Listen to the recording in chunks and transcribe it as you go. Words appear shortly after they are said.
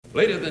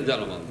Ladies and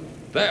gentlemen,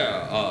 there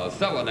are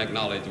 7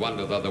 acknowledged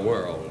wonders of the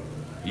world.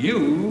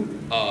 You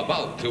are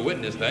about to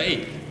witness the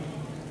 8th.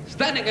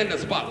 Standing in the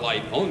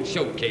spotlight on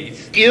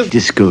Showcase is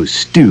Disco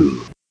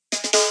Stew.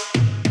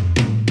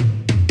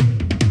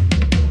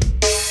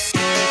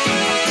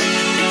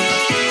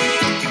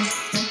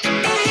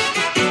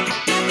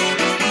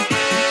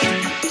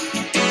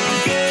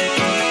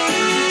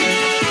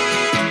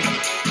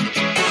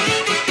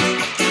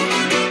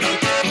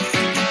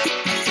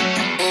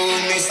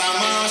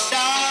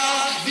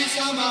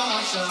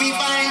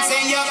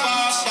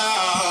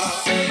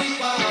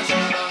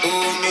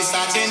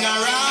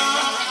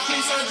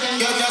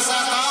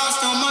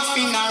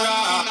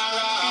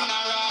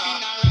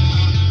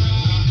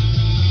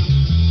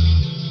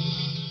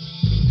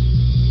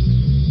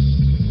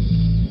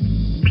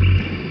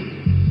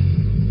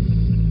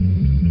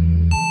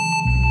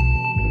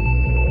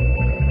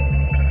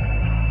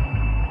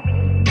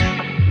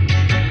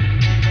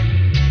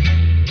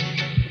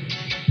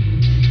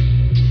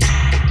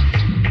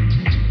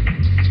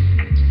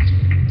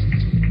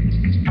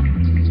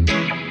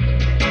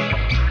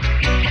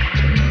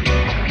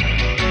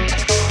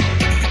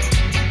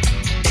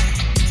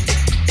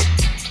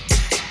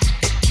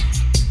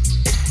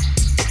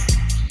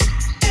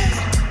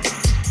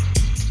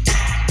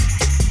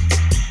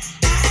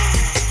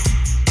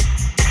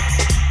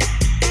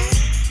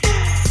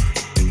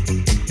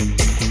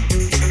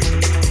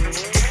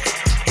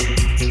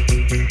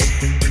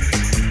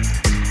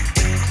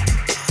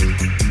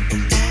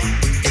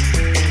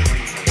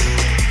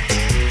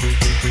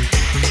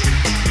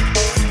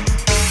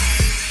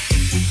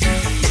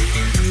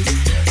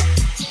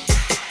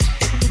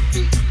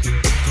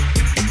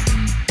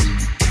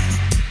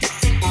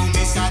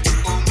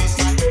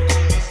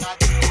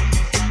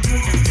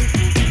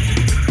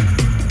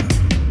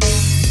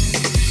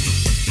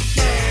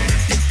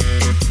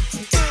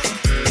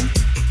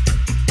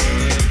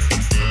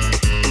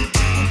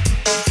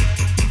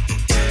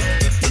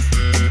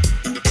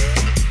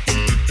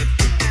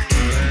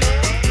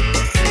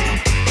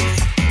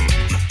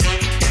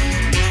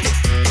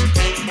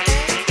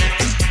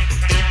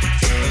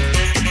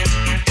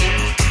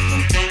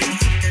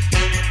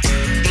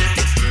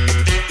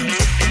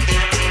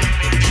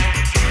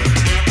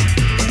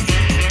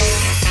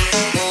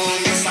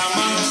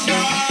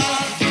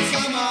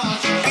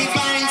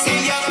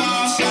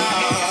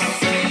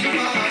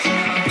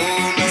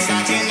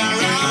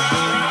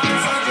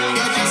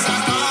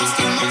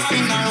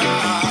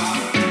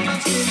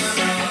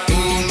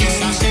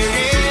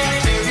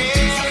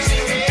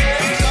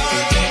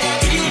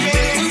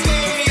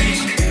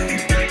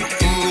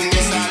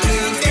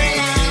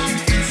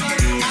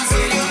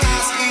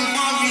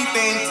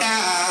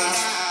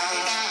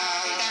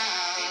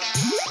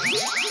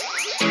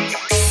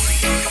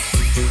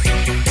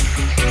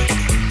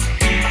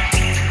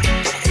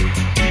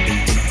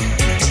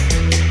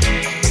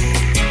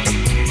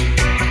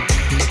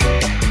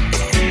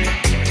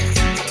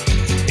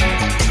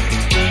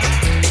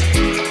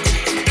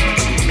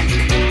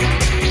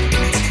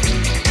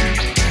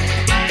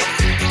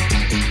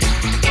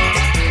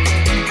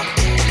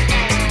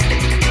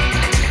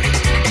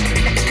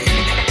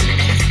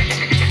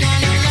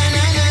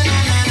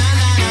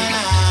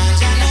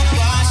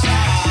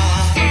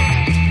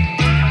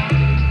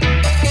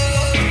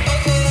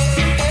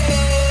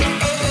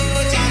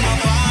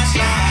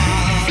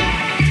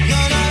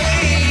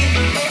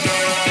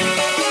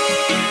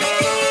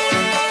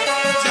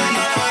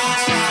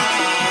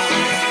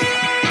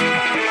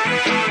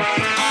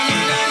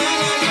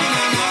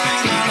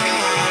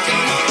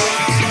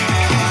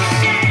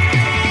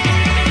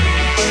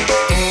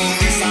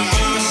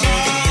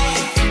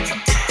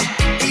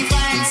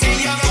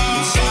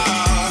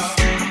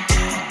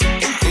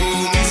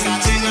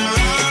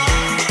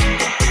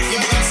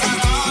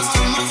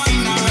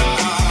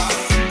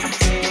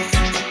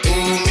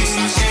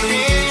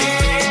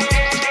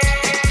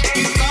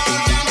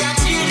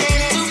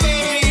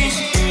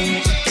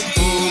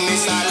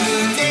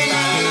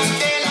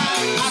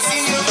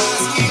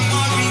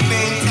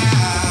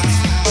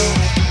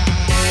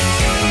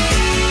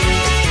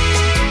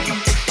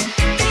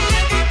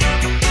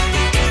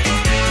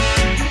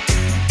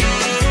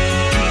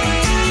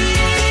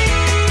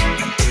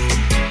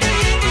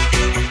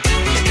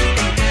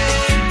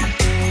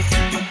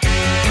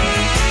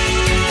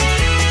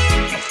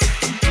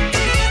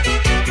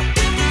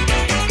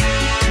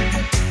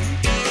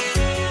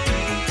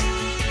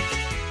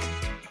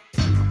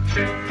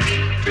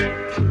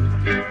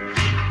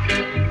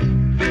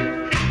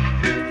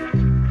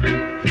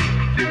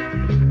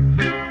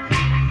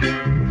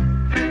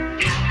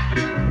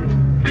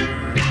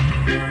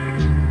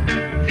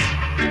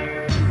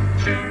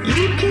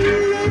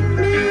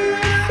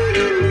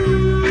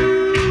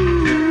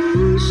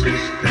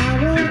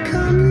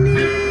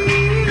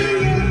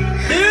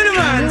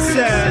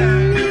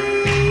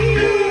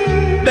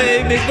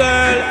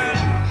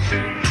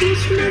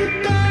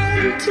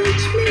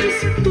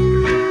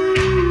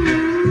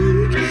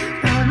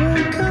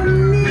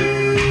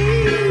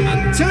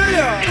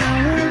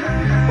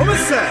 What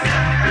was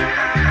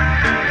that?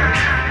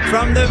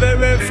 From the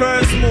very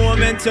first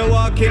moment you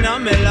walk in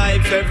on my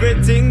life,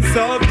 everything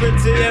so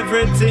pretty,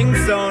 everything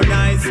so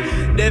nice.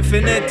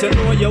 Definite to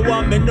know you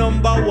want me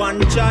number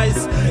one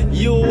choice.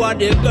 You are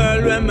the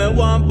girl when me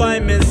want by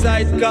me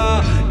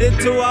sidecar. The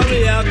two of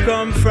we have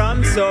come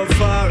from so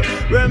far.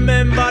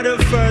 Remember the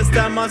first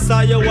time I saw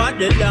you at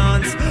the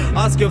dance.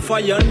 Ask you for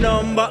your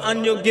number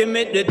and you give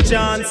me the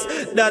chance.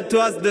 That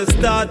was the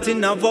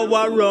starting of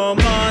our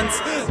romance.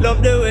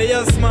 Love the way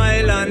you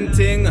smile and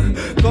ting.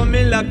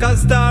 Coming like a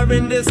star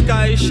in the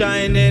sky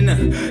shining.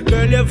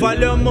 Girl, you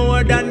follow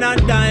more than a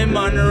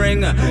diamond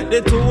ring.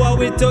 The two of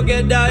we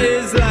together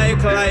is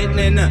like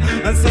lightning.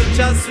 And such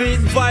a sweet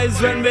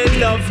vibes when we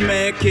love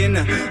making.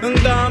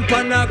 Gone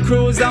on a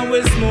cruise and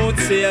we smooth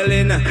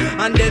sailing.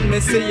 And then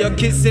me see you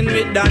kissing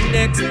with the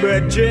next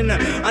brethren.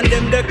 And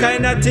them the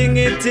kind of thing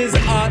it is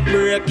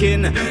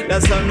heartbreaking.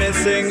 That's how me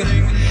sing.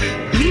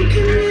 You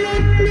can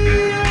let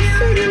me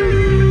off of the moon.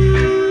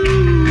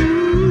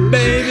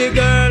 Baby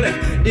girl,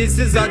 this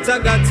is what I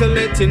got to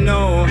let you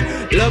know.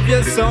 Love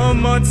you so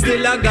much,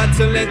 still I got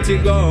to let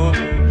you go.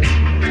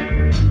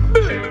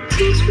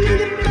 Teach me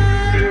the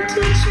band,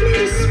 teach me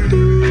the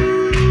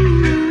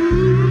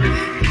spoon.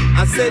 I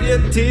said you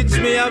teach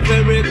me a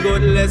very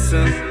good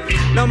lesson.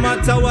 No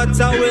matter what,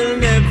 I will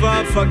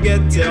never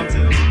forget you.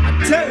 I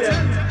tell you.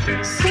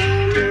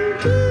 Some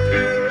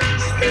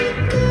girls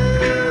think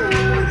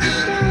good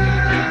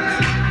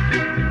shot.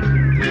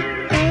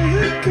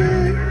 Other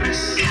girls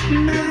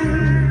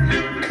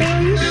might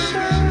call you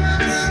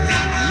shots.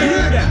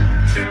 Yeah.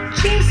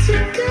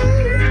 Jessica,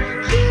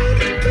 you're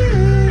the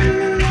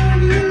girl, I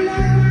love you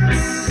lots.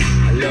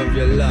 I love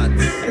you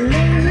lots. I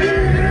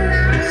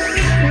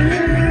love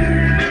you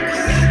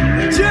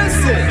lots.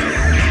 Jesse,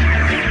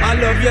 I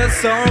love you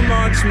so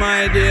much,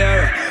 my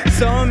dear.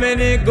 So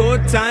many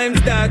good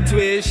times that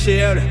we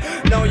shared.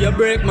 Now you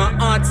break my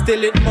heart,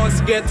 still it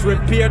must get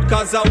repaired.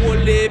 Cause I will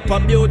leap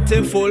of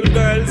beautiful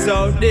girls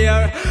out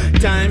there.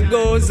 Time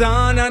goes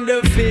on and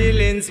the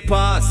feelings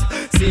pass.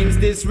 Seems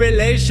this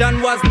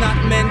relation was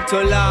not meant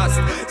to last.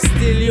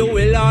 Still you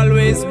will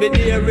always be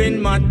there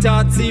in my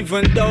thoughts.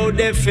 Even though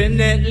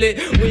definitely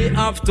we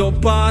have to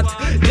part.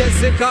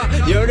 Jessica,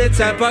 you're the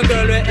type of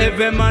girl where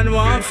every man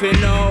wants to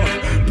know.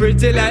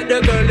 Pretty like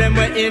the girl them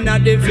were in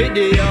at the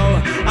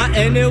video. And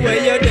anyway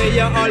you're there,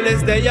 you're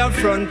always there, you're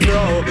front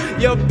row.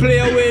 You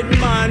play with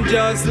man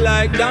just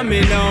like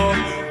domino.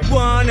 Go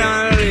on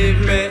and leave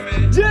me.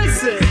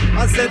 Jesse,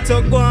 I said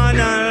to go on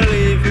and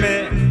leave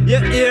me. You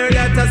hear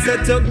that? I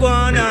said to go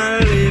on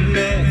and leave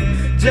me.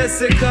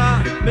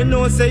 Jessica, me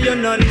know say you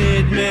don't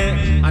need me.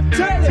 I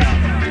tell ya.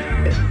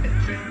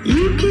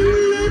 You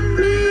can let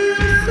me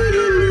off of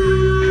the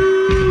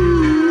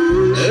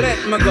moon. Let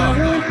me go.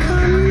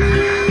 Come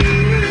here.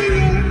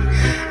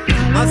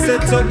 I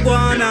said to go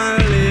on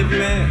and leave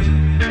me.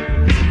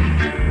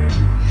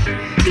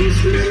 Teach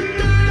me the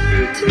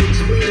band, teach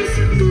me the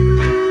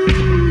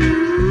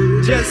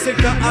spoon.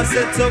 Jessica, I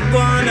said to go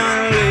on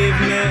and leave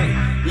me.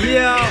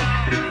 Yeah,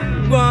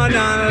 go on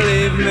and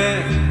leave me.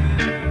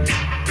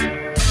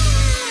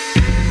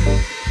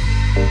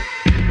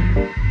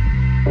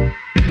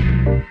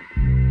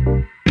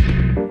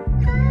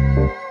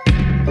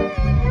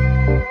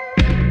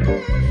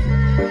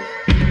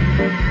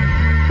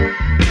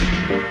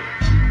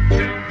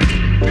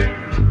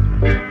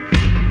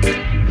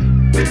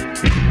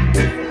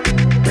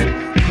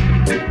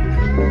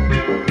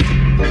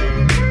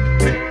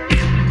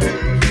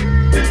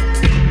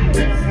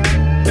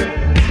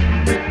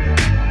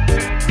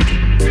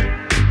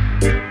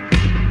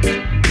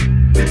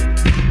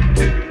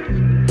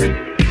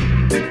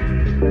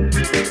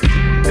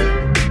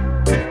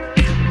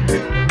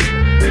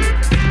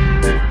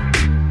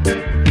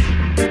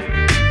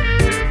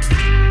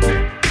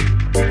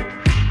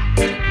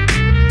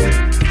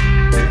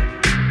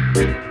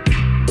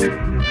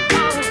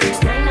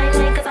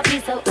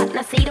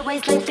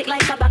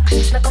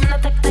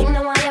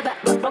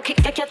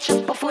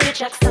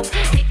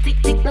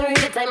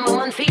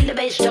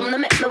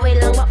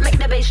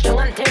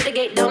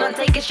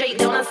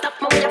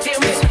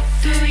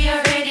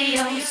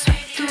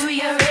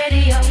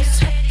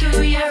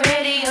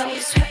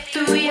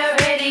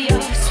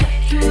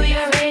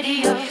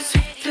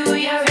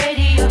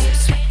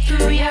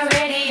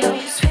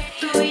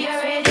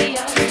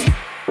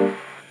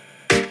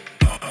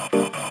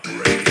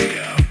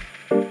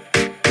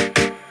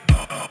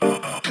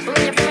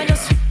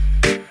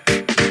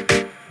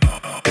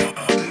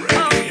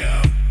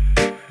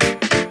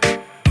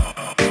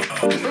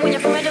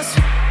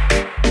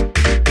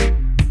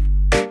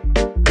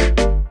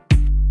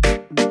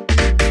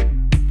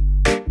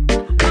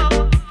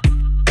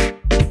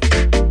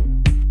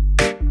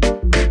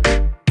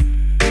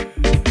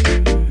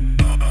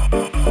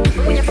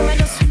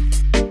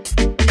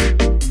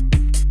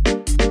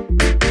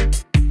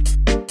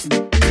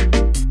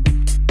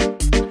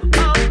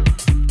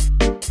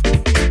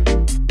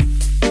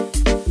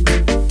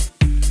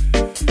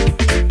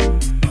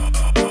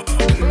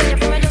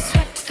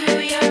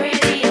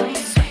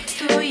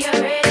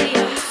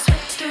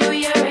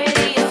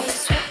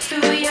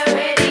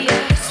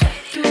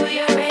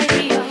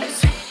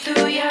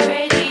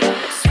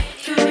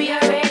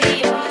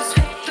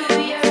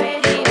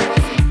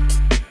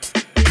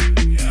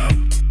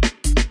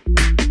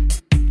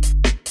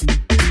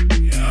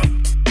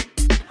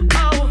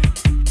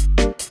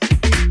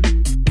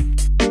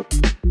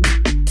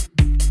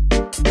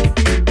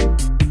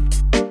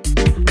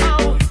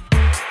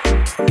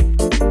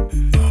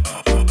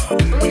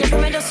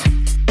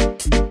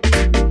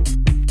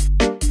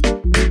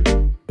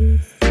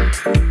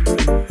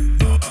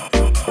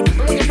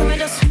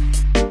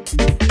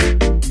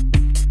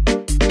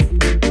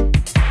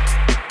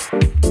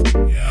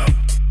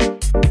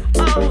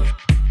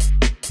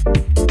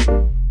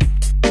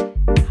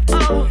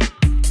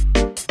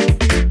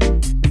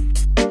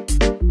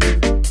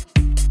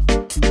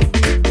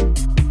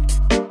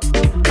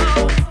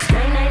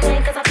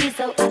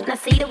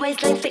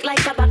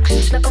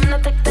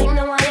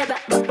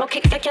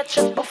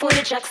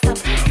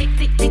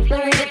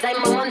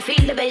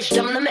 bass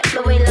drum, to make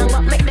the way long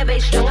up, make the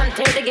bass strong, and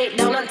tear the gate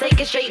down, and take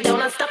it straight down,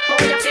 and stop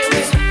all your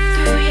feelings.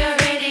 Through your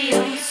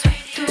radios,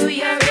 through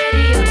your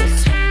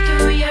radios,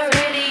 through your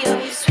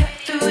radios,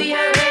 through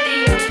your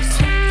radios,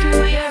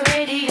 through your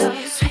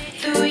radios,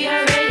 through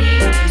your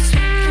radios,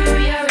 through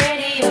your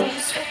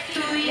radios,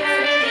 through your radios.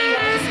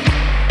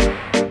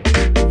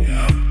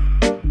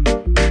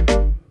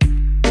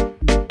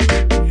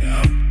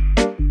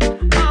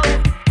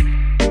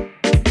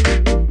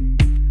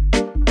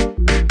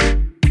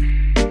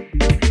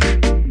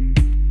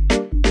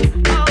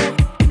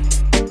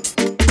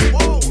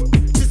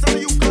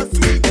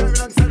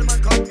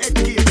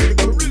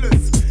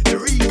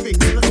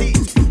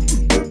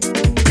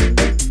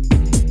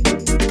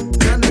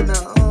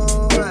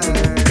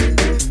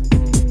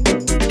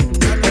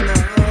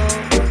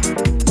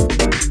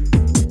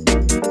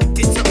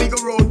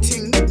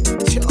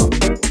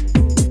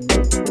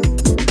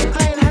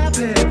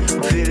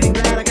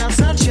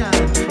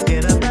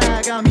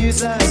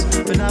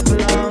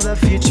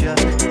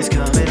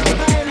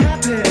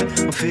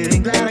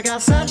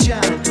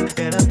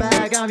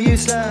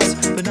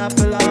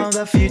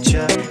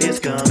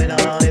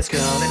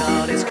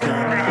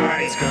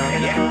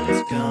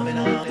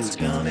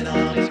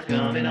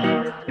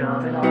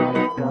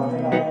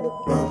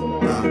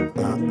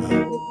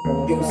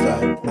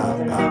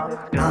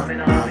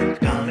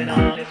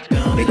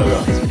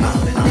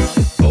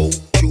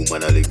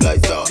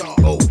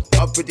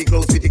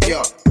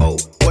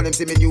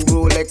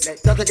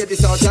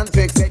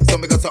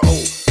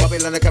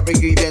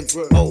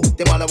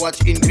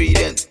 Watch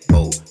ingredients,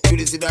 oh, to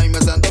this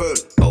diamonds and pearl,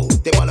 oh,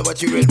 they wanna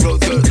watch you red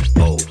roses,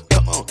 oh,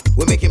 come on,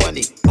 we're making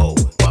money, oh,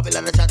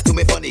 Babylon a chat to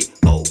me funny,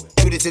 oh,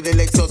 to this the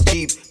Lexus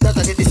cheap, that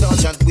I get this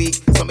sergeant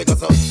weak, so make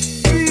us up.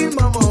 Feel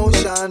my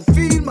motion,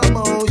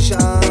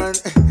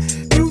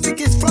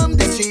 music is from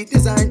the street,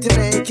 designed to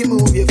make you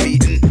move your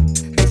feet,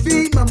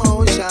 feel my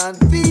motion,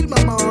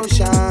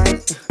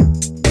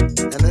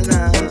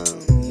 na-na-na.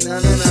 I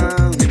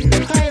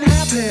ain't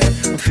happy,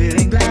 I'm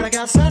feeling glad I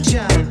got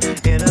sunshine,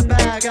 in a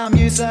bag I'm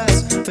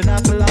useless, but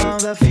not for long,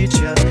 the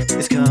future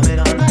is coming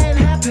on. I ain't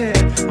happy,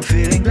 I'm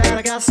feeling glad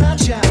I got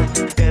sunshine,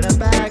 in a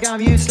bag I'm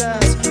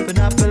useless, but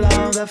not for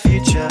long, the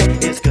future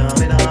is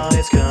coming on,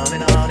 it's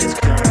coming on, it's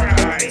coming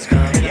on, it's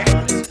coming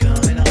on, it's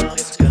coming on,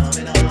 it's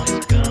coming on,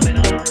 it's coming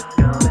on, it's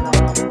coming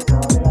on.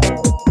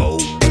 Oh,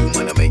 you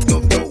wanna make no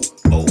dough,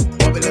 oh,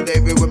 Babylon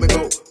everywhere we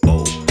go,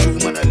 oh, you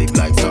wanna live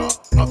like Star,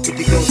 up with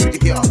the clothes with the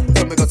car,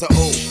 so me go say,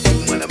 oh,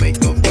 you wanna make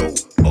no dough,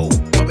 oh,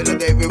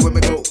 Babylon everywhere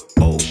we go,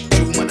 oh,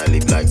 you wanna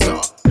live like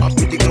Star, up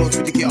with the clothes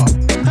with the car.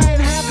 I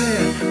ain't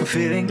happy, I'm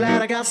feeling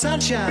glad I got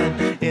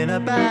sunshine, in a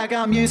bag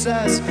I'm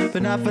useless,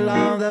 but not for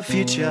long, the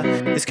future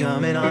is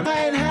coming on.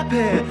 I ain't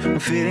happy, I'm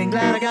feeling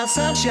glad I got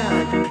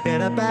sunshine,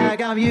 in a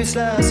bag I'm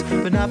useless,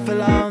 but not for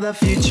long, the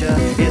future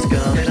is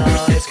coming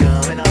on, it's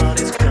coming on,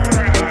 it's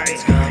coming on,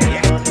 it's coming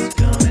on,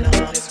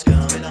 it's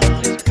coming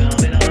on, it's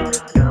coming on, it's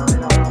coming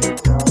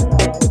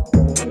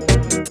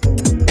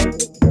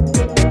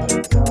on,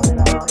 it's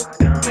coming on,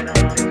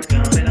 it's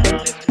coming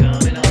on, it's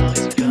coming on,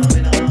 it's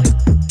coming on.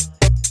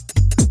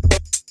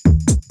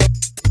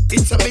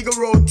 It's a bigger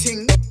road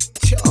thing,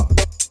 sure.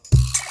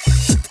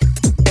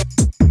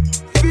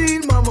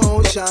 Feel my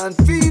motion,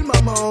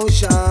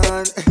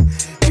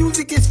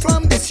 music is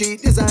from the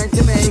street, designed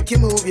to make you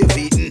move your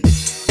feet.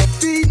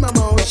 Feel my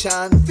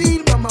motion,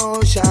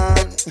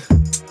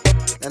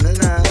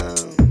 na-na-na,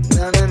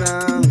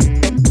 na-na-na.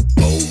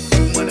 Oh,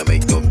 you wanna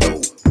make no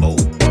dough, oh,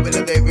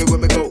 Babylon everywhere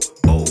we go,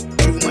 oh,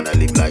 you wanna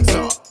live like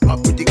Star,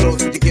 up pretty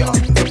close with the car,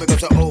 so me go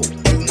say, oh,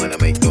 you wanna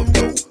make no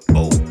dough,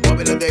 oh,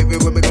 Babylon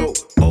everywhere we go,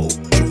 oh,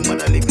 you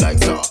wanna live like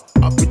Star,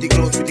 up pretty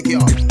close with the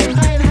car.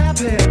 I ain't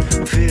happy,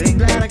 I'm feeling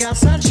glad I got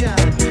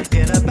sunshine,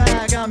 in a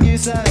bag I'm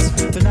useless,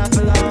 but not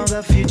for long,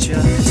 the future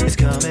is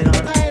coming on.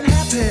 I ain't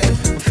happy,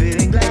 I'm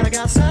feeling glad I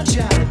got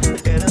sunshine,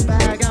 in a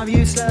bag I'm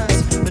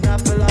useless, but not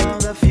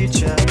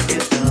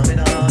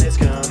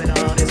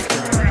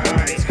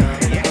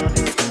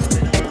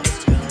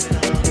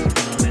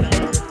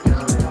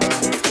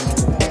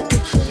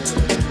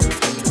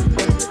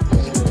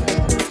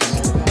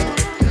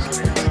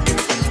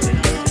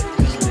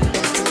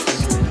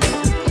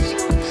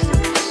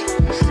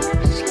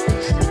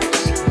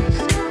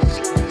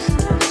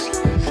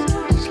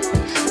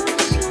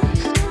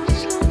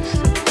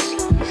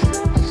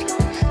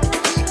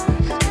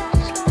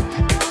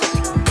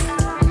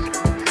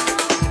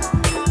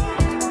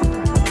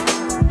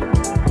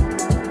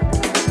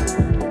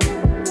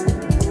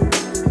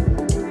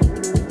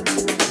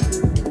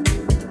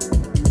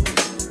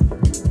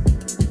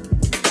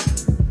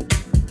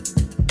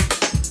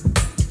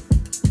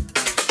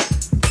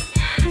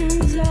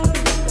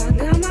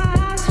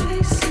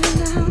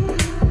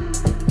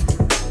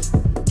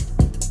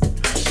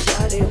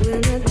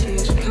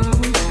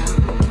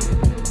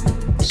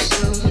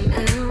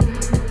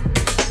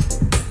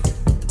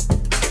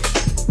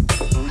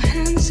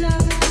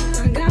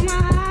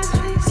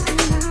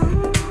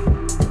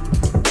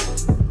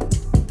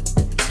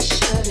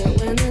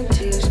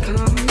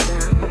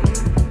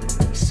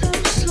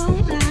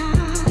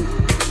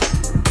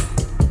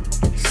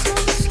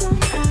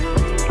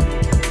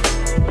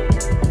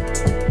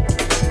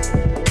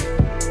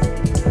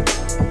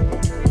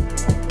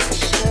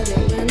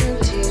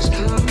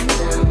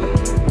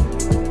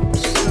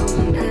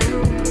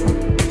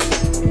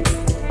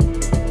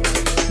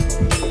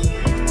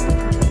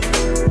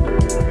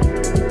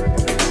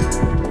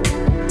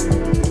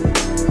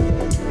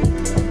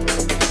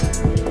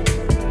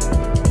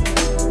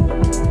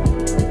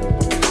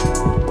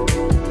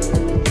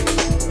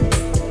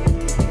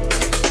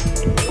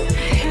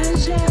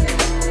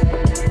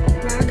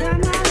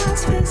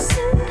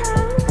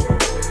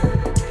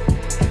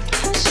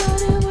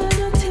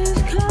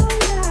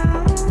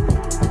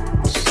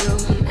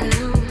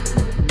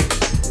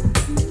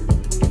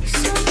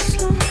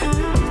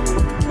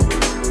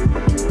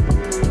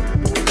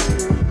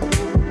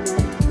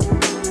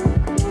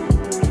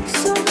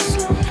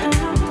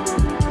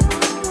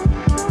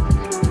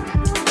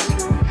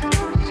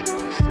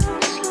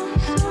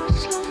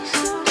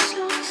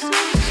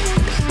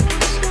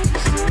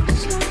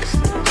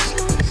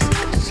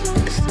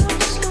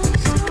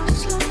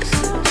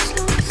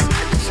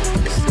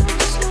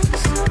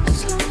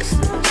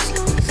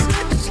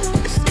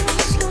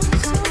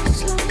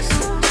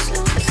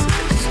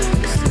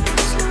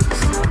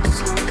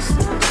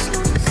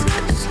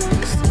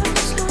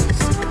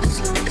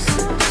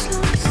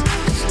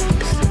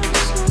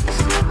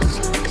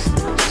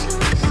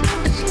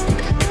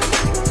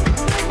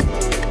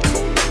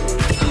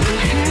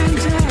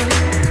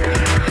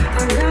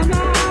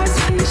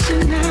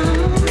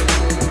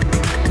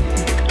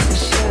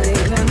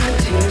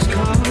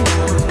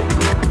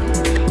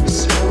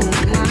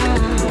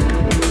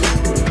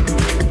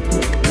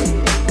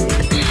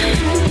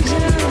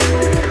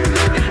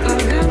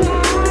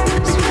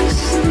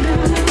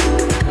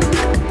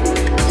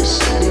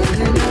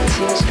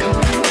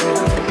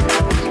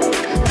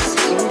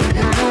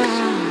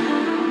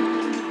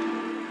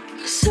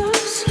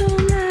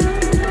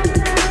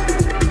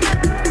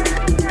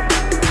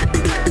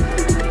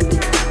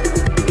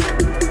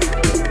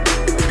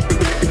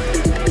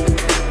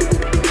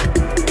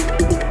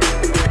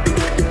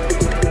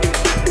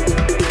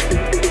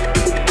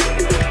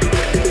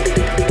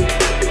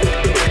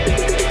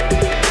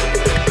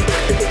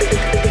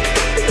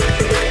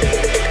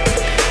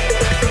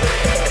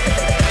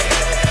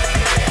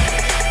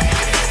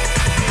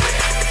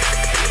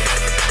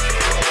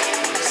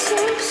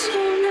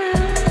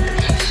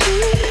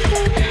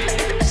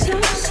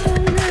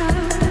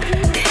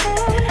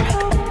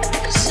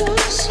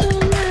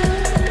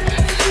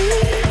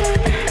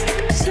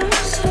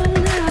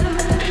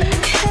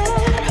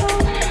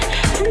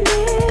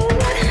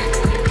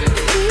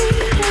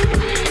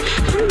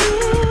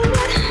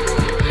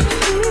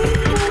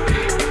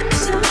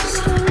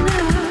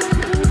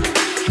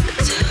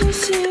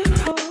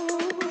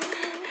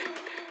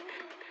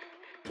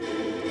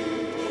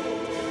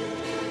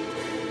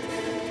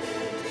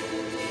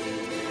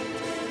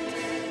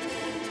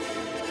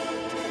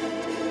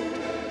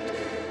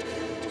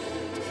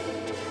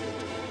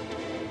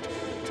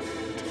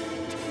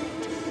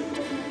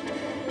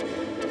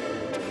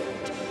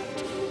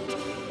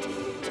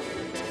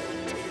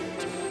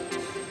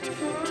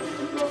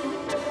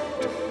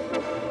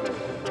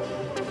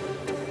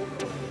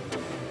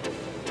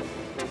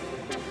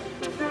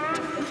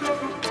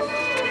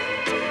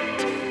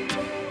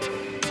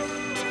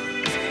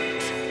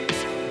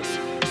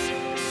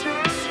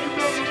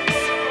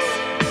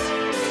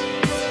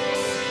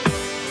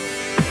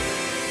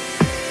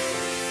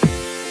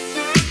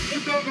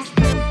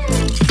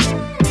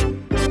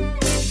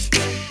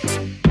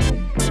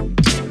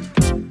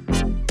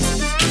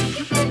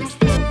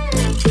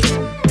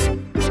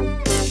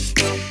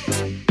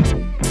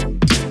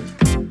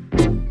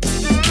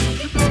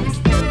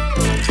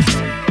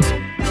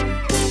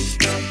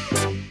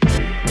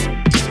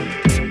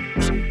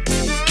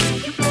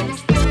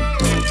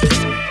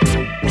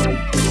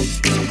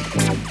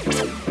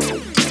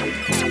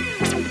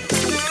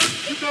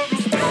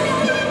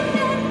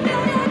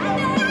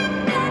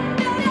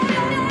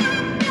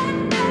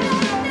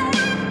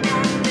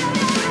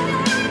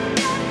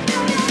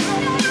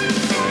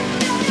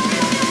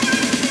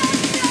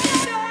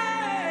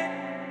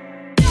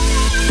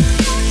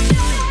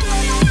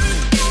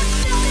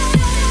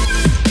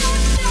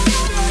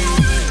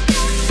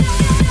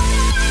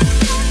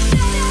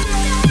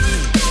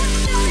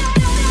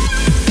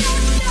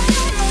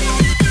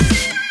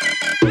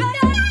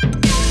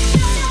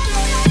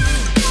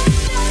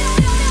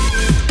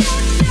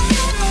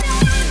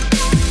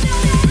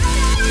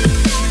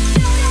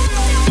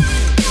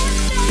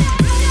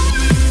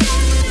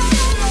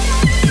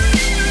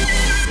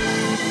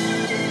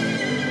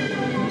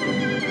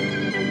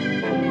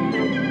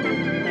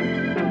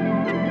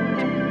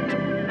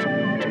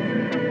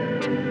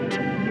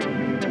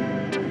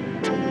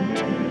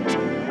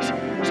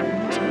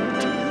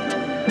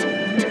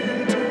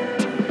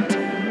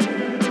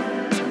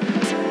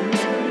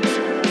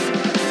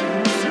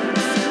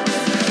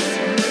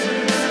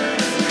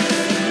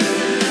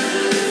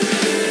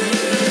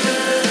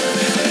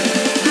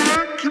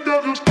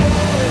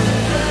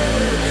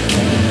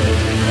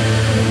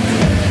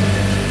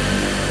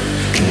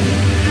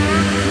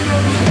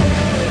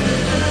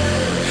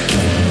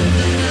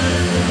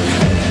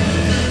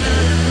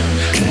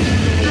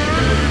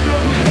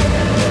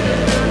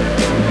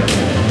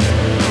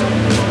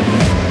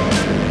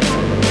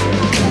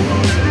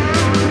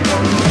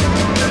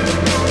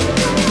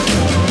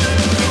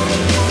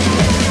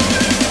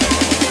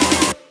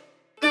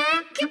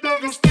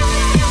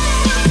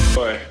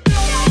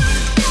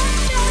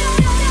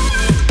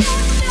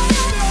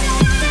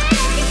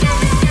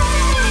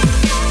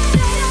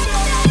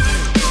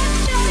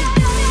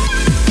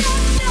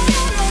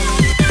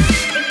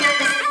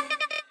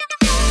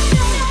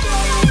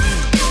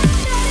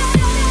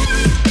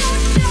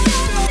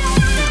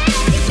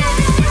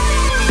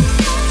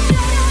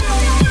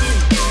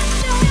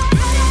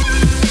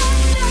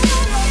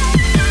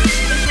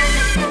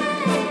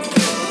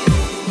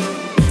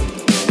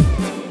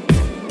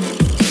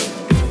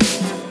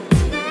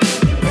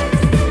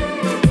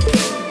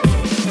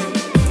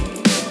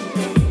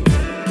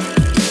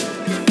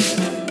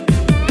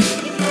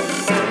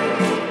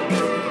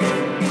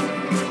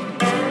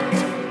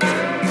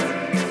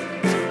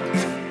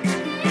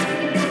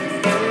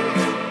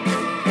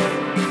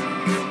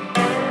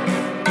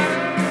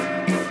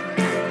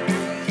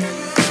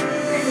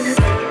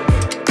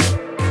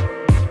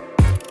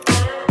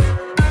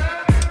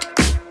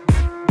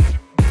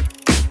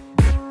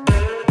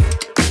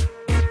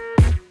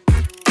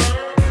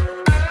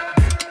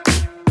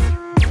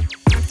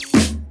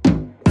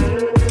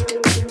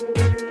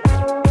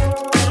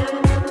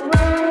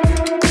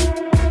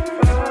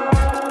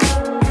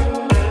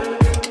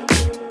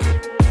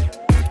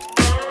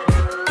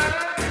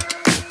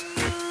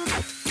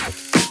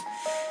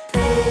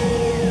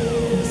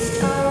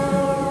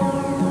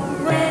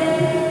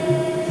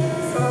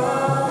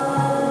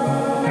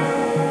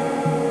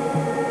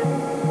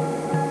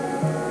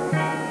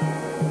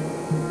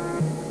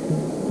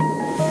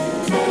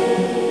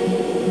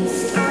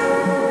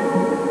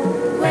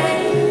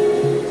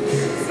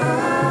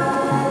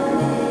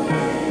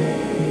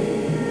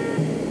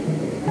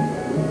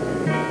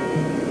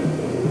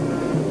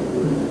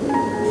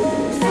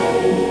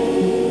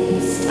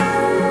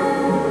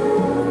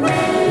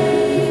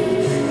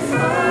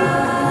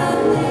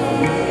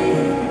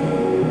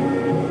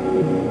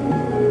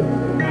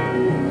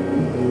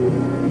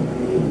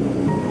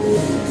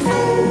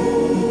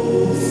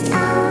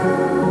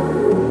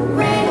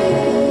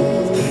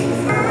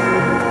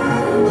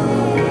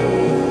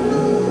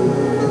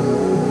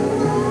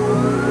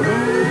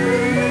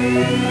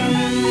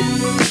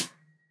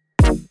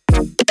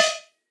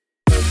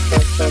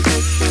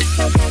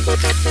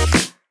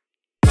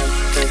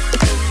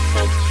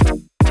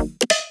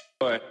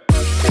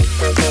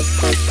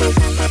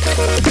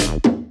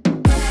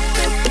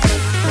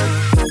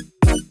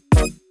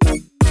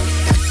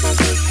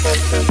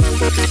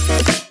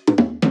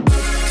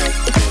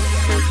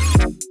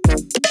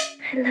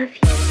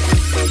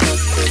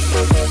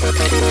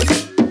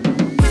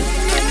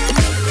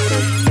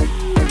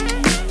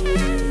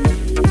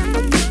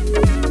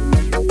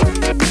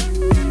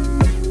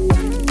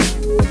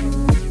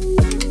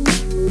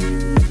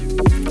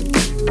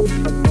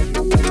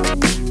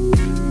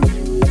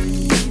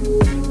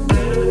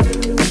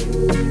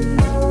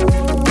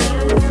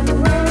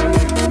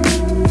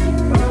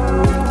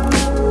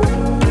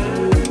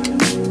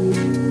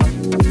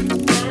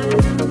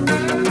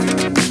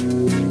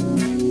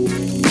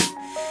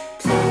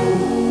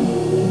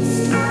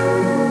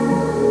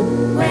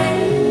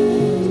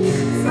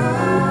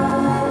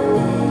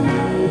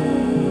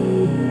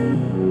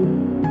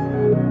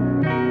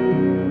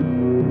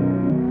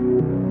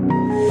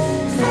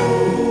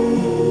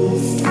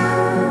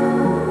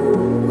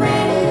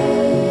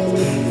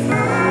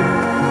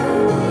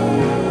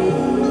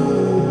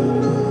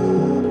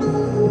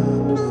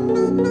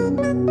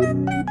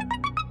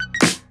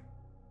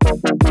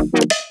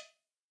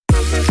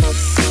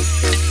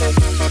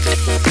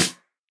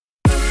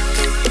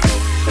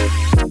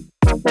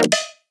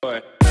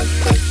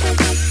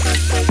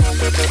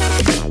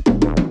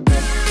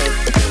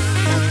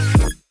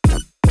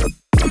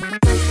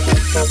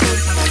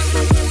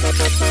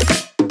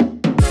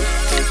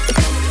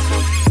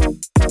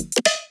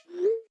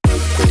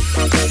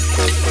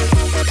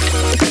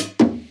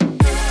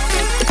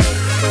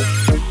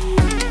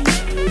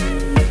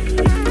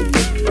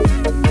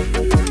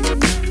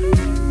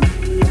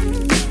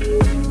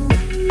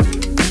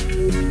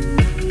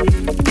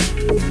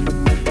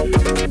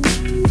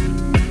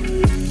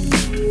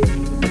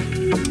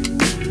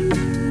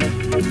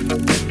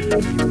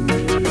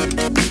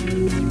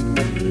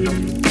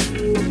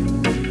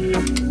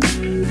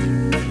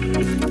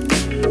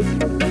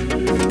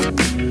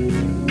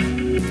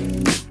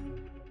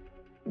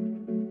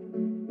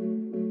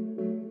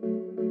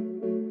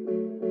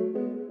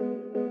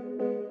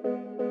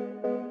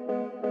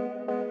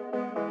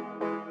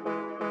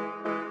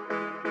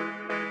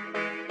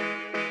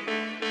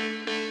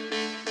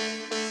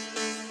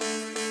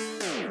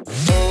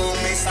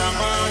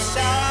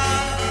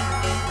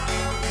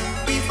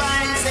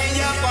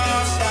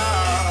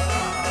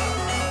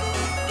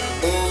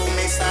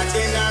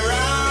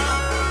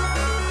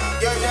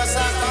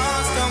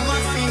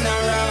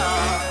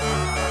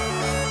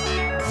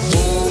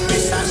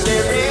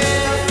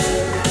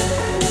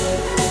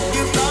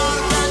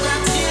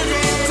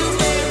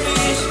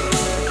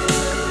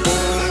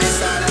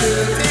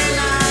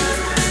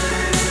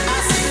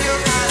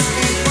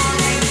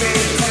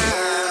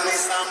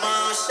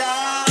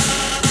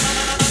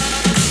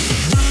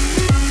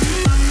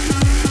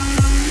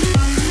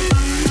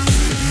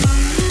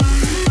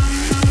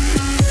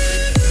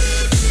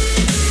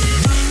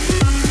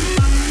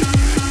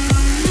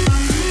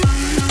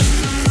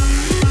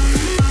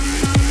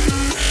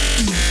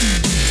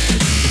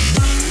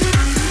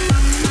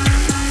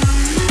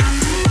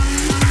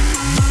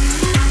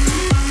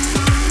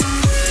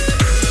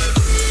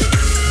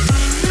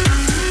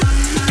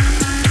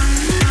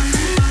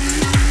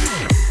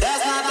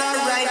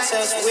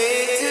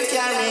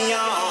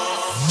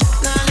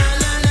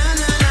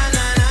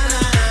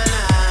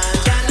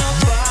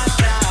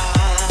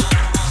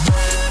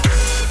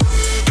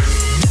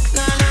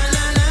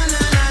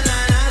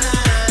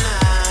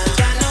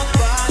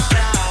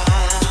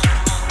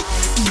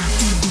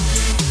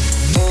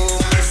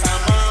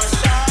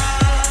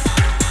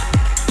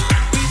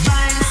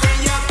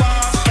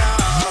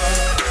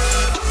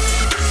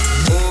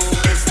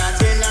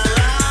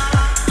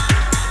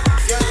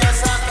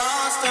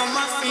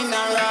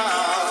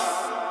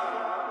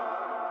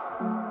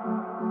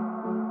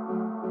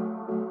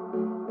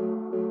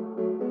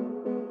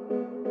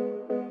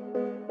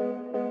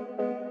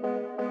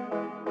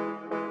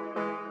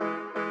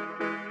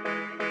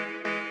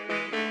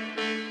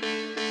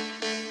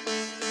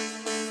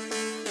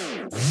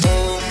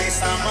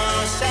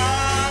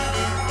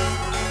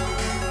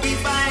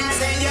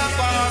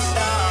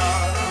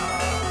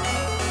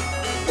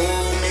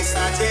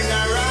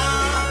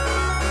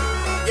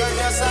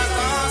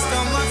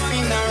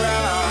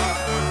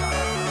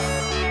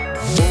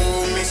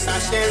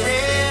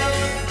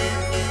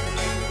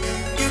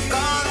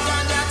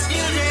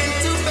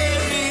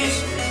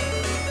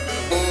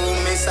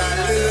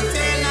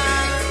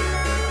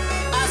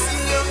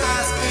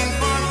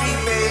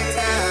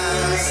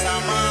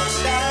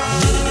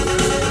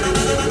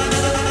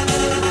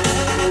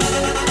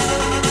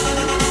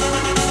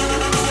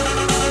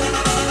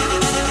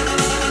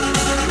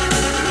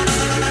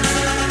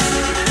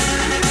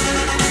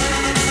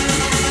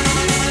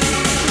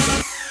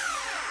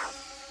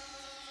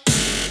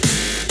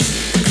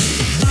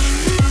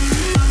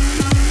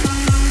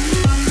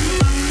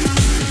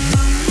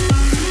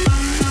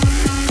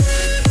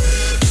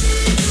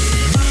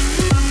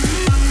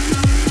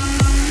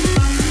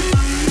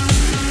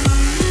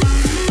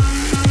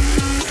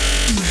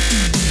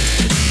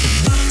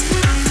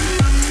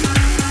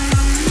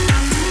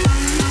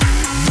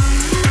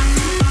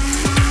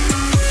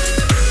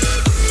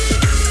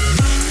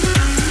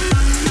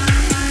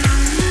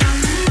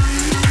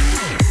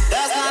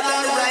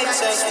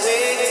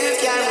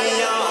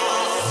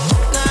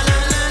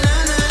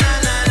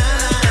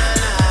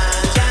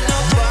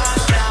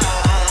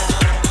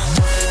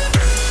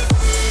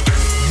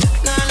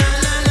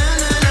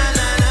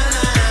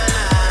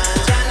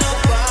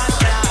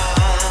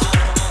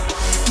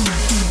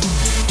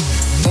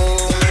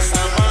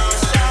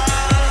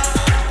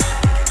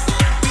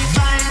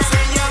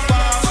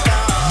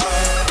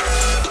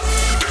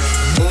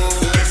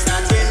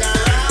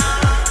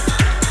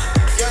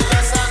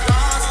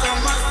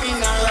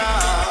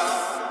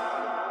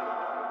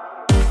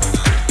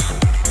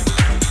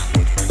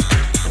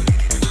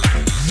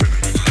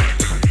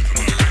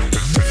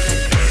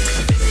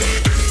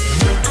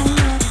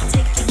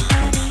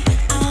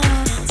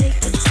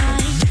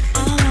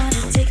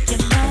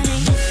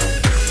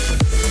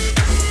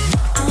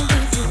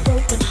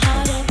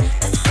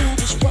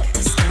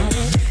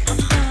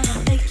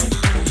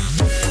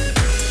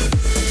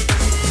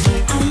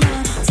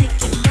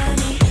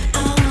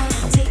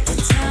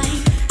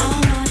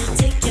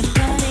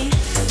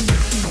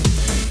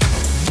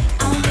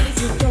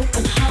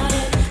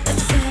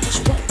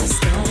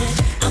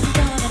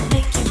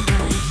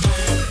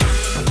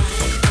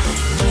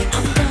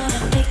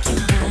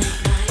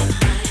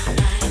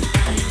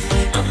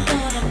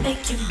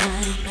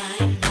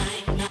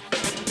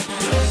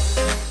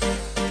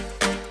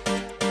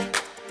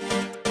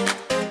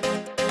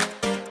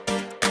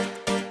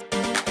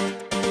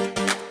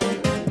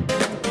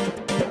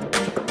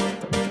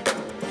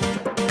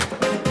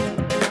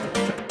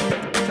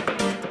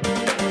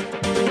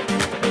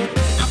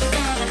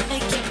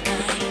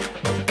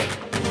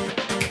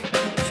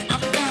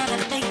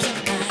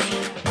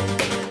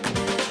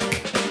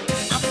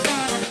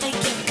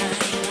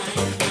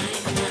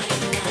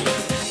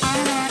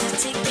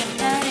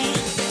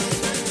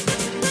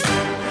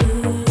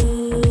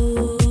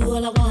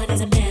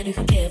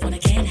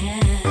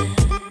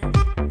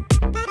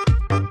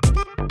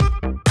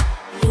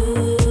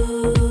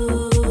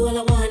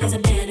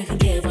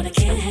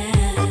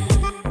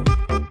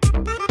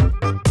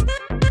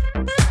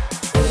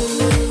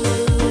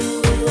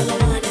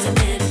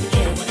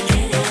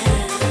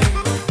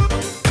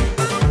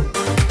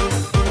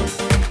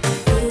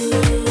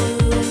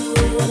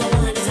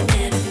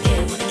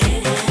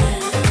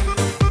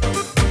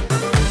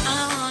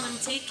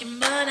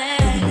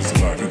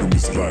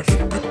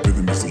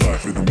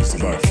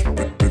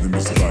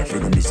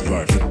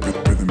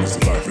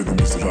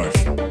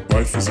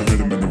is the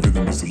rhythm and the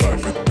rhythm is the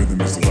life.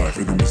 Rhythm is the life,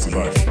 rhythm is the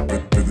life.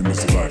 Rhythm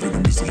is the life,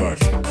 rhythm is the life.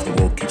 The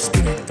world keeps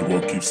spinning, the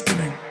world keeps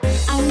spinning.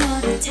 I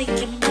wanna take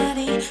your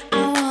money,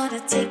 I wanna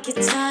take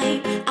your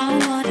time,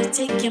 I wanna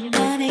take your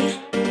money.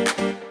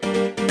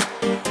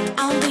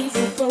 I'll leave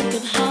you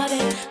broken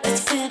hearted,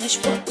 let's finish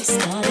what we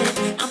started.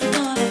 I'm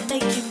gonna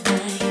make you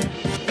mine.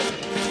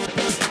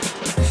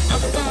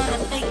 I'm gonna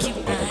make you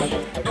mine.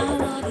 I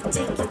wanna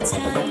take your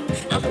time,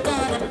 I'm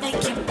gonna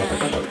make you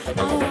mine.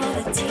 I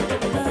wanna take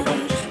your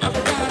money, I'm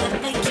gonna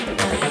make you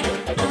mine.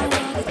 I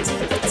wanna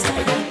take your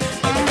time,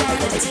 I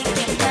wanna take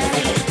your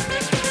money.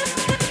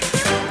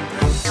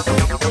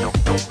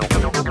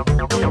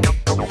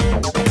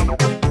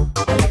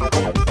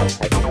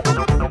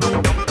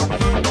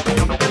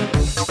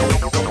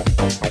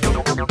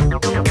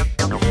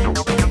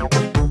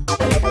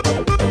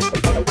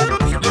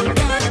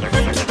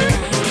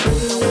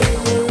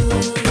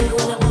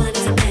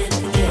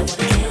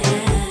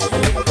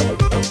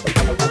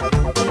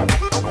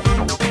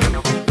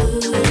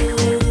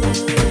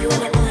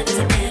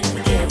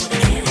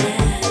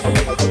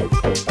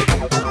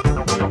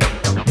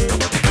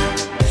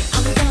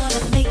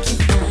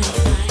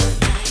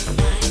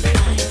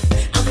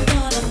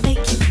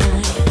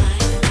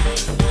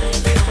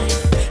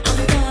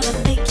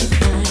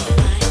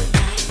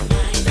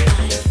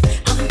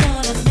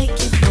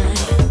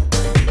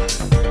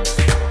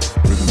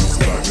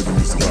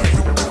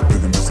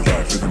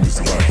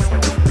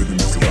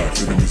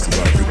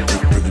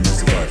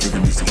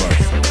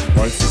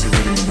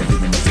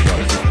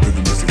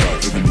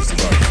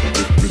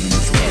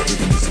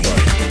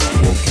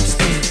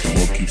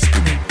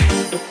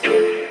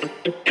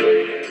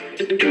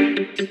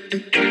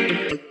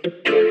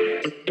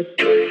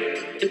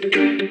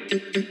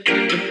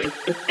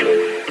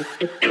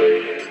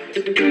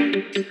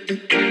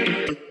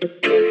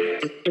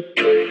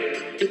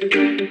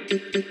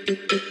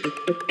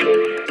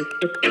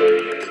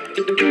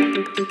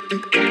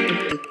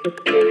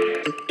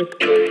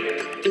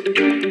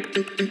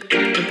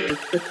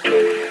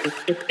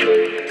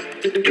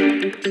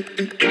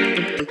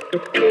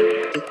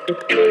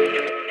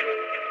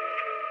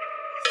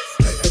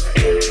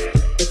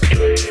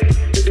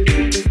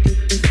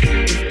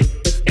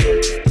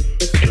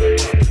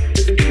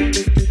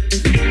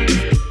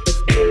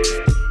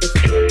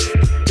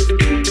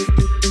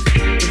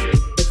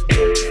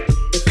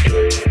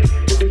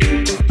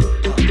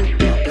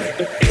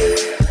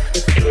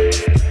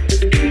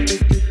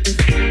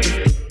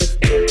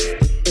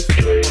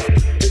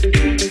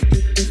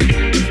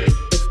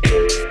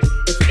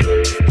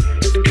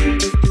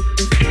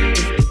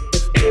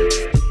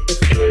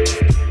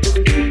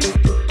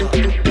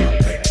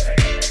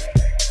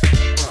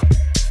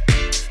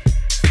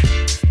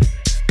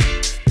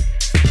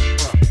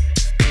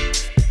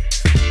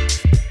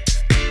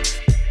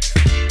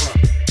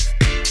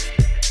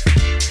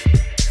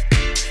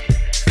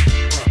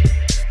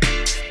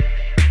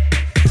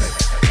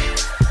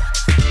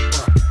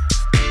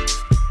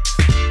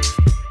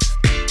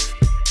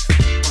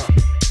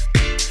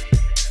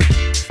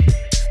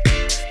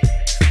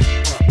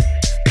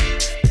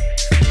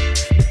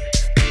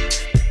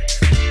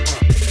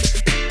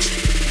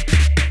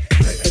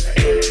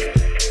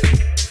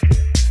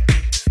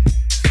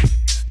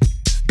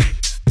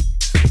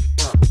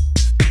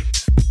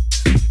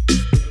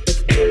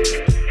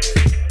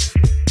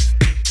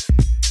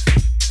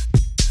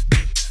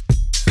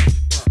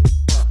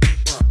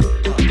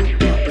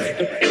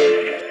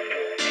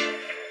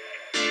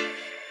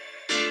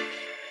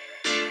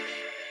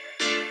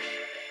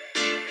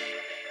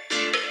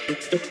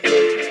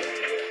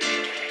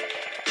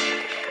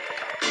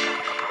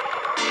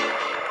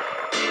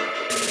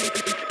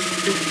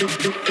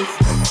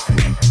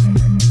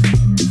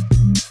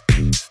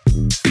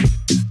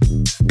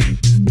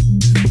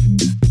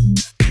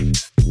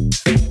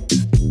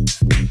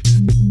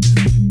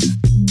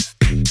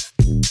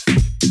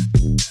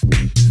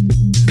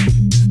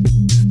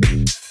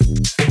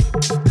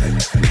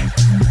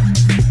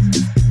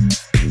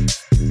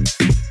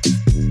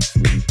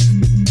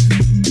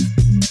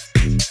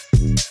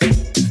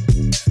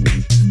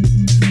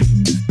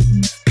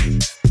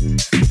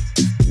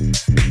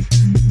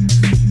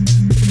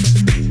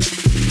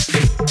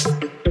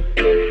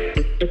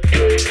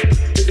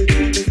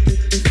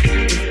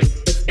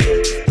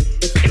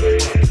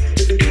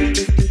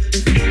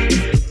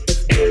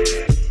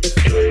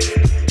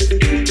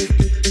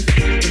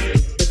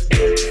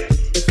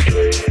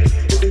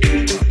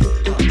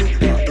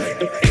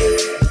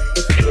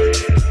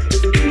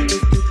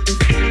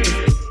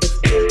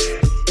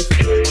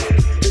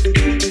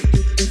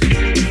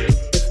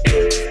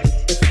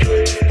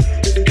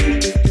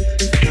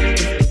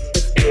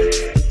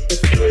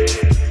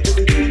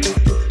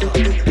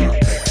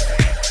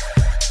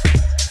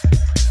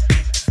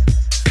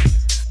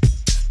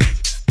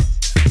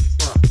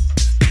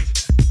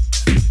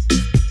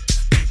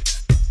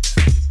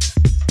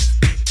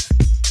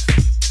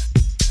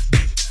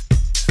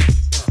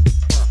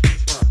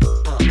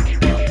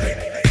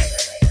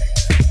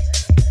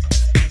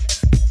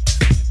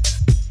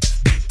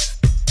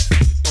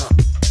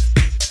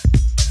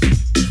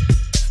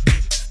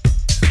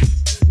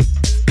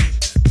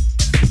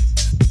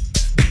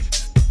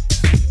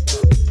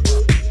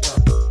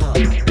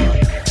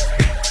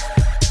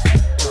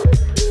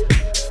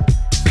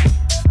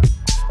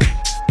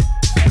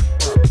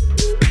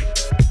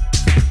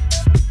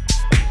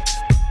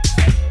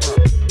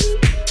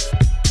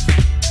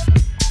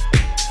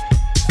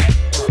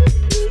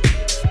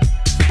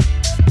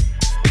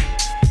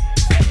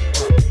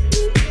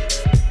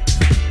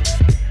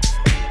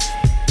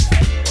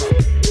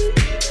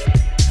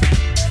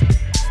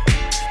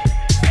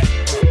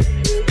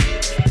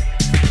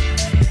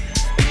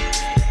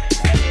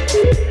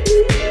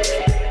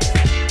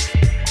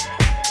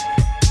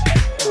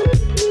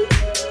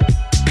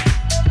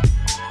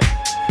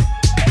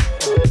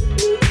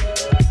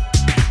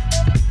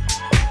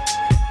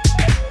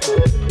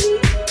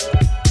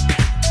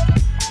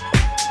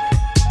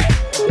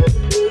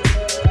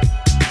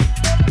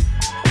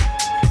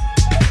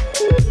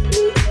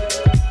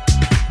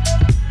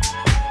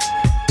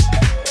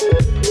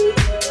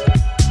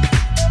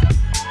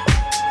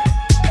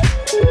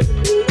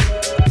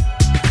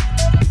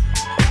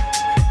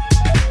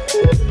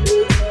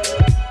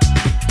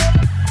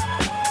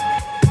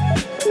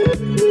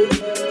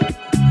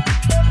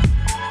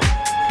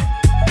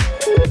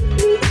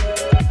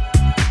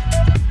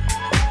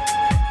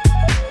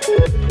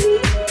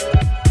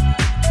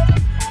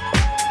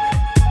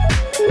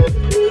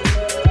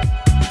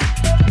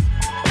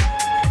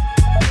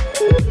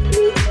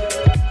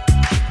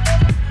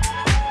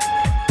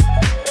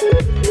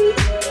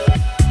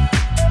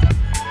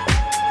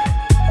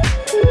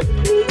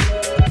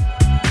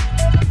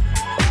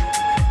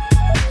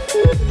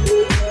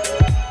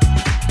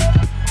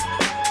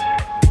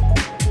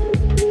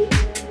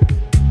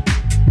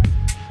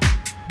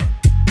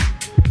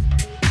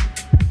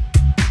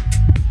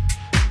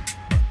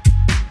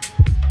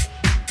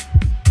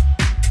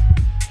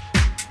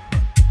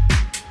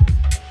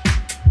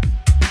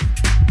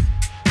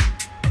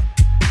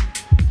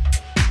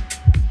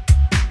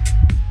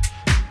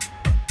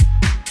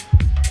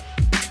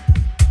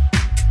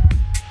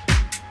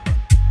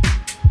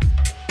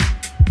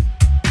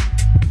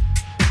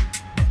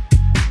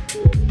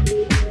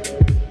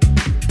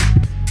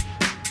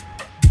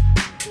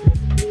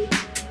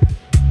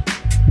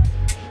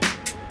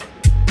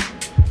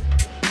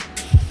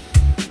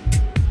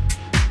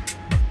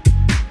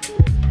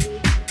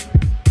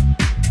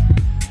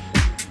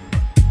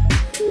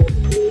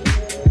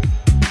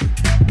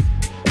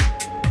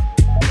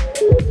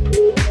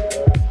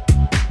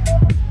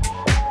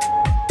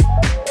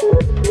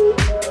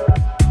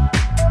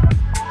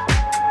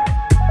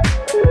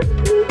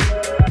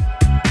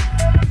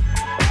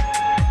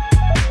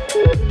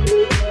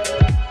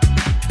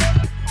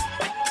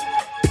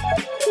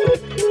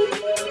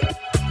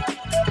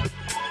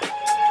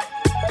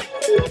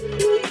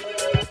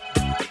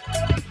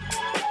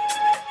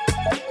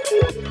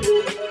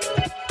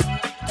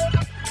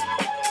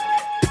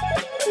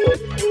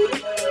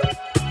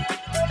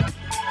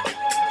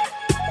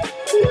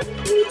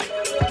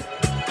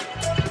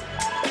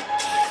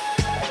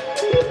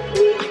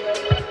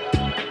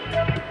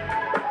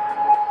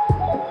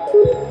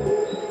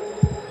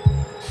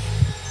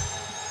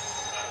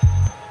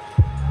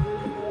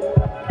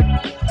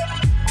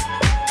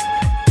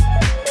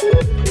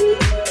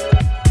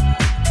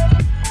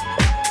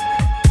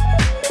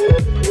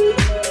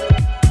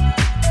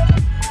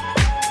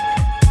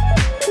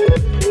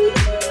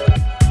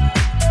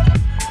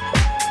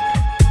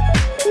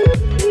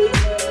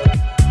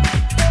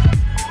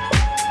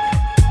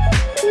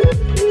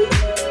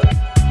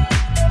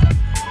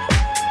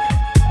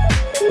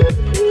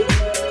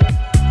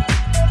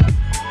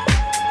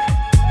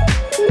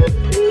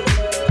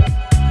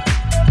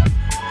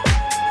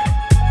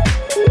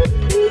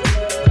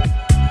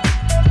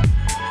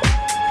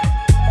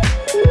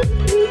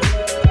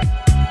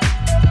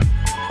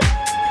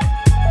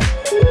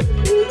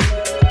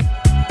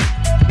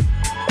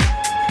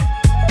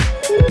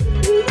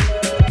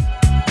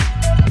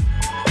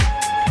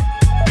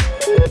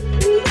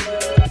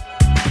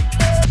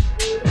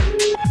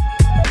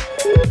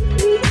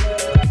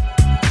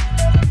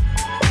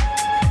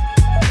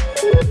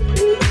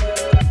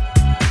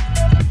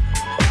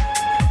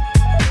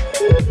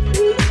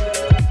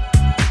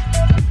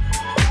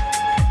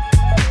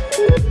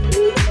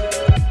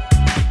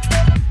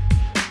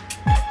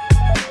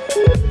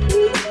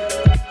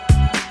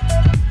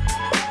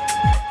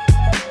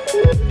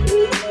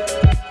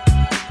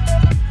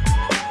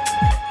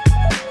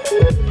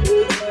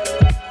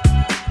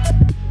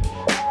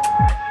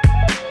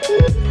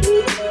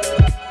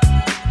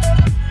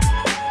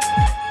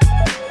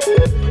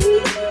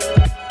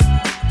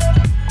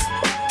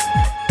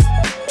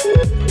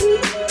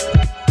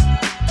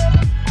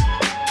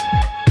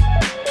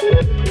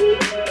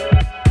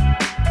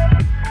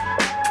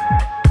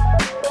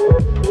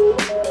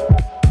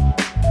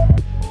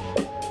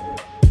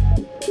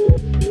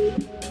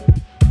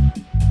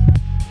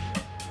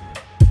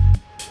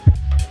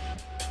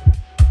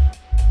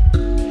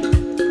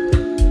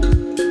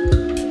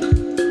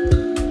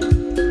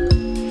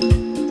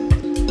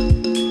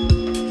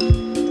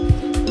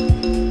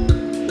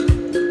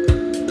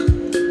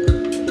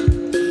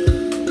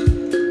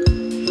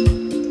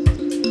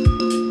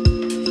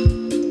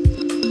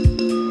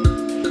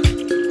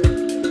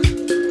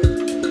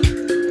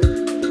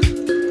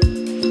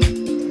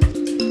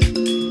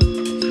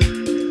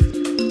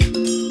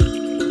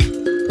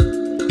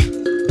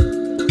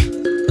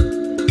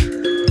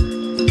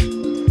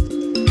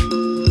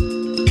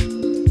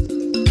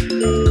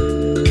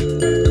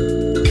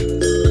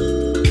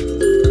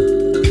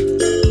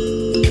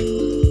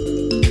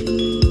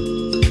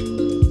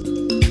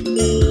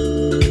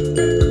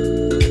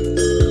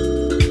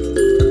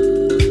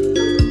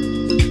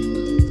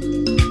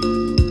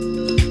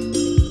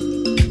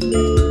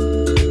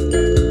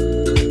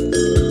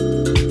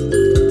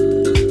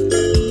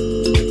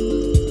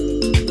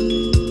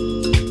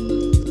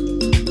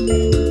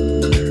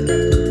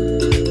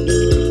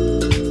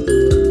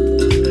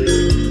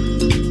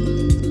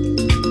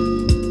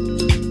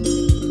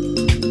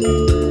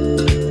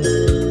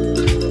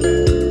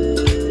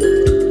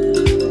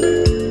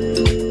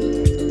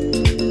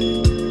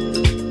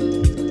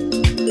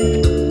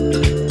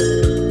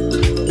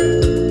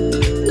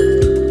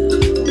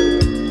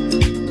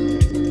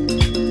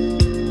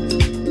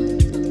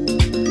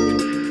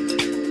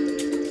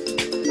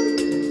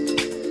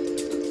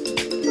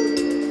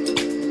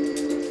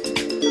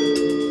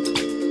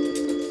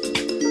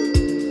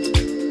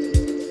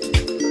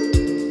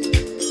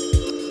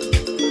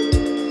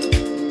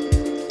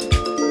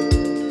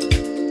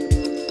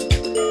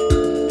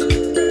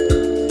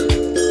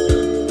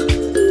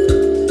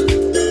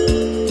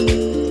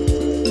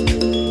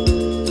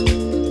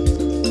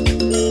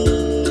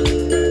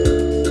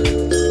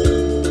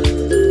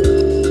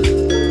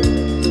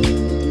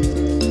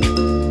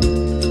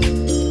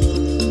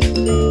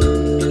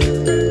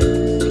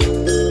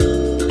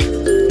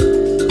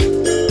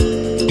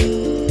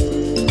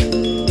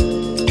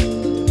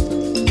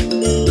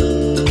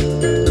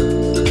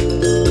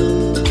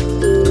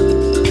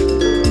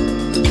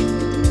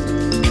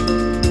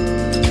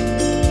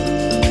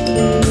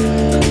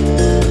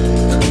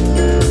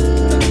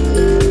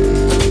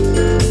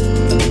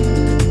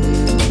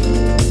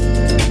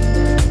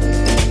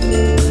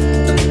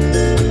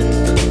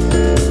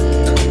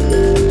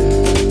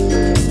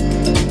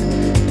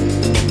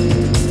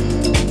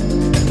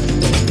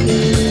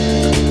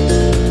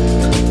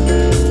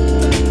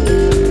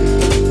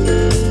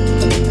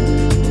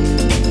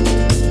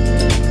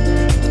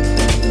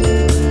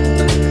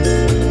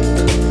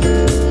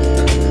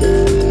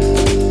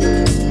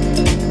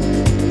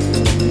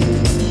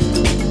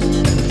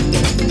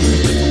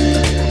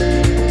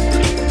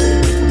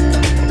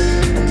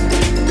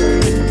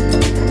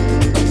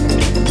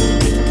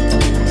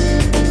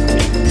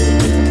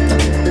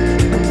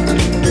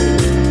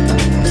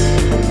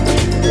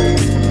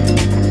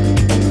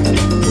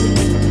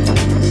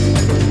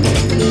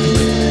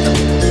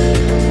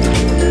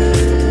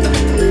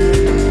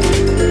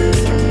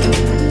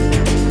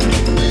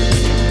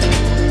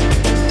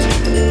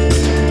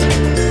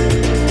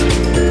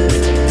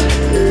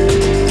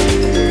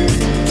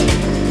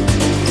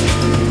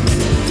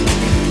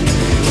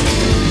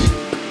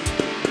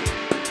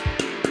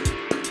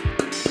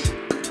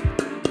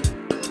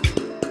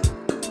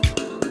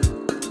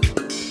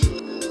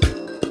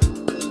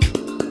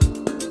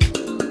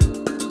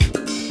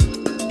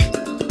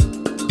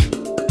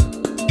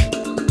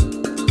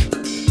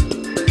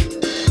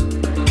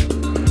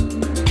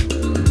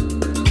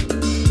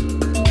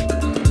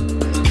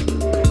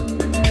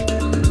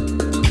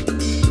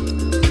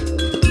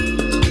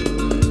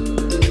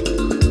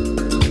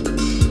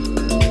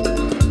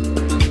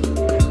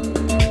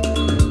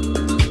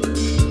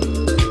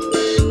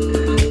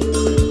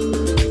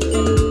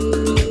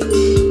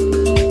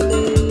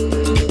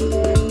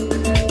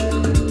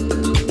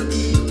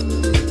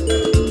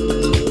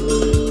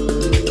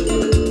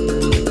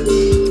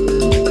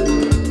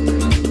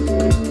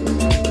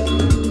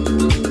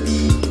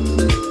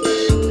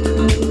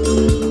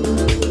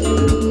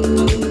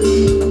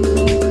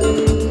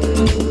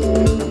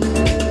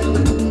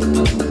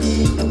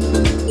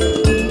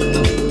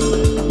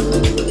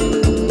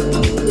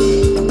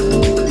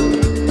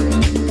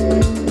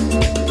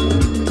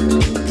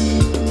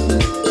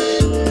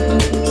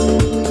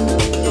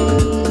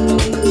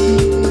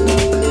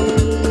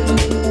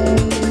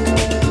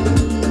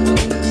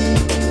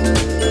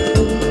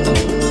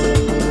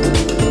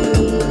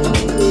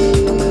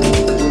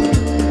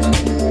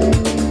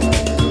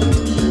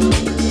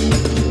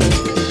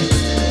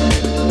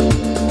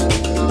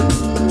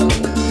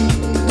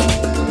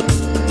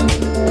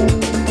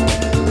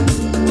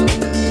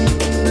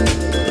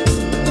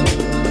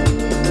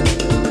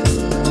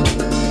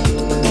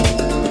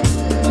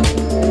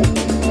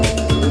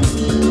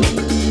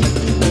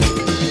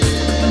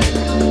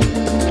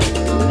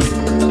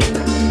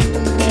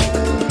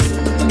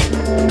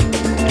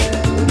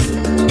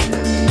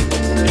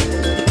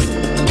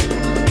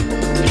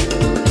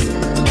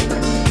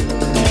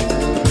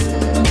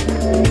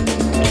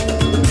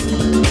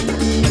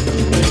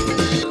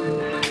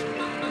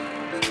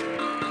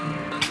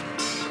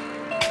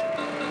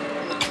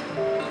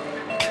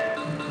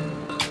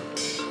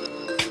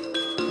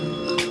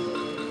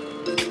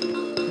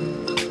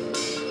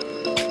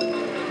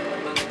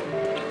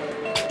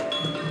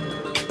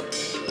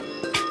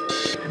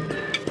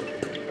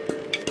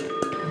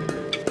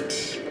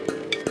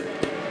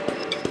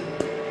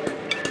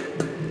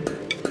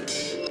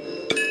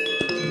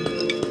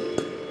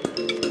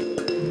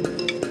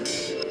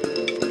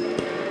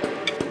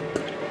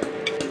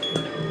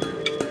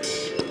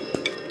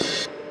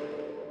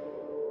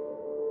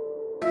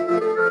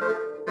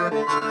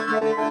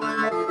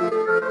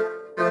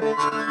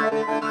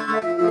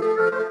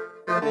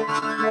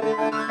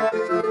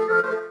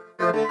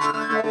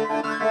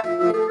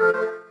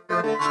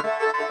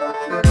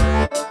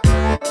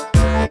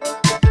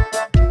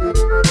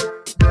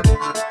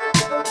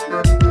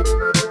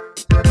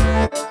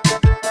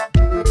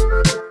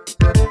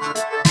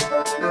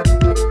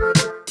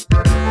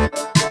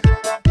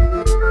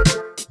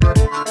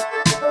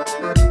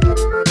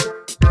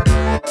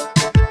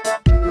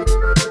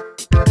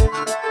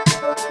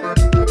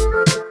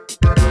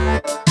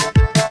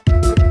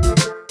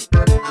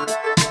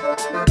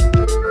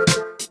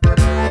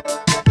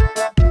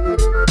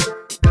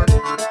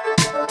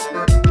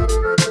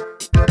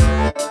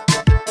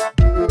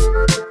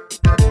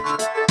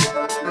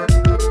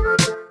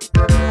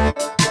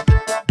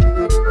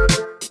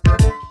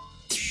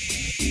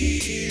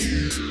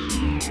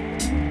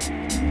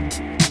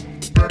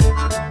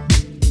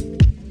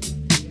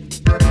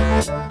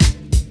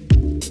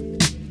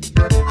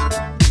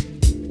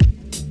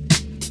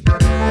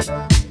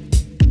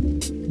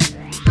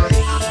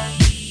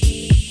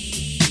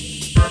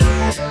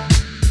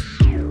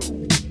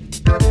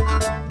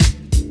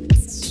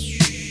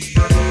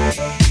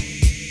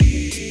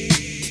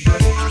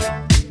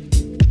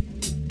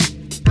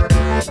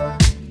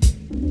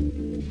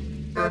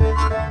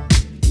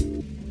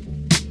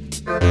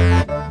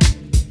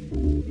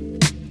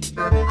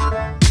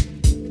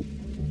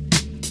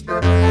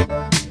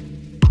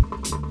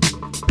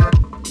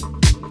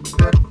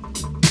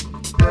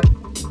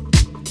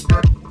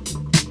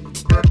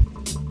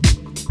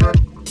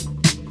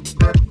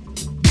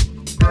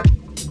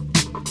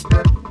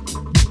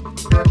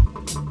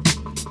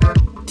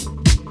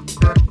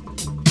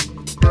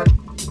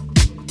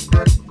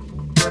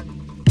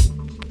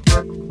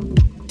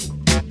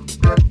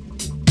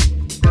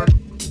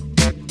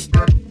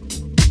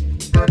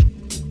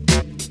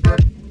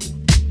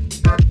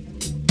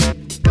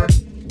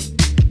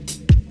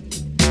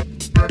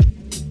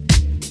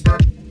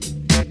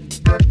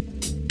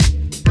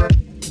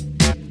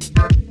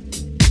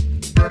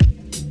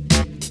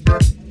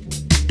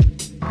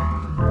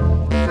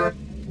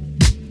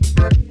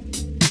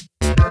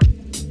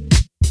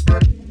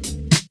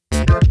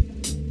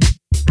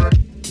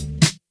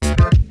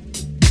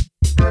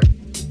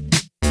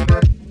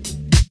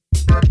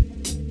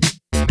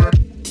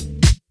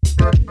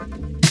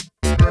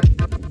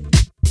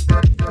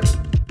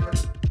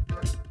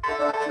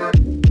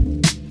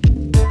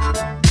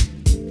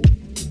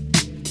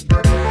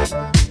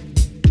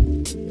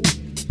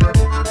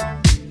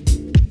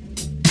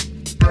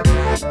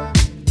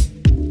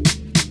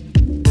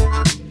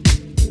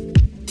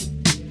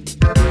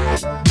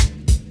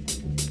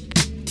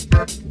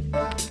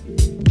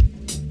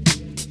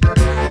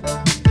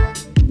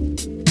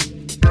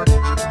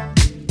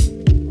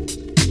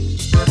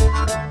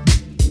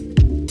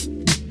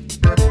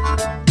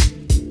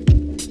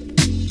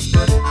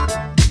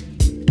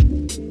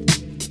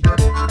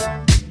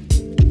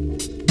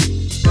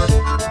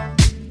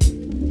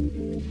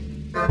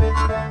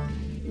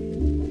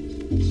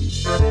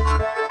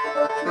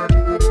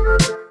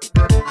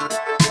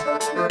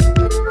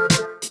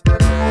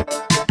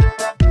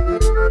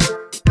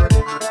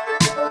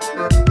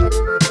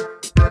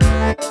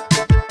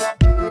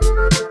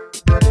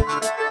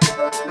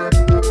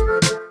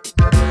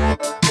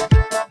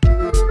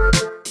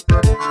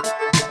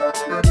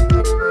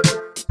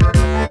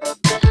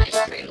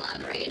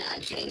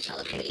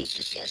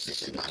 Yes,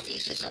 this is my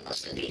thesis. I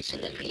must have these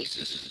in the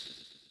pieces.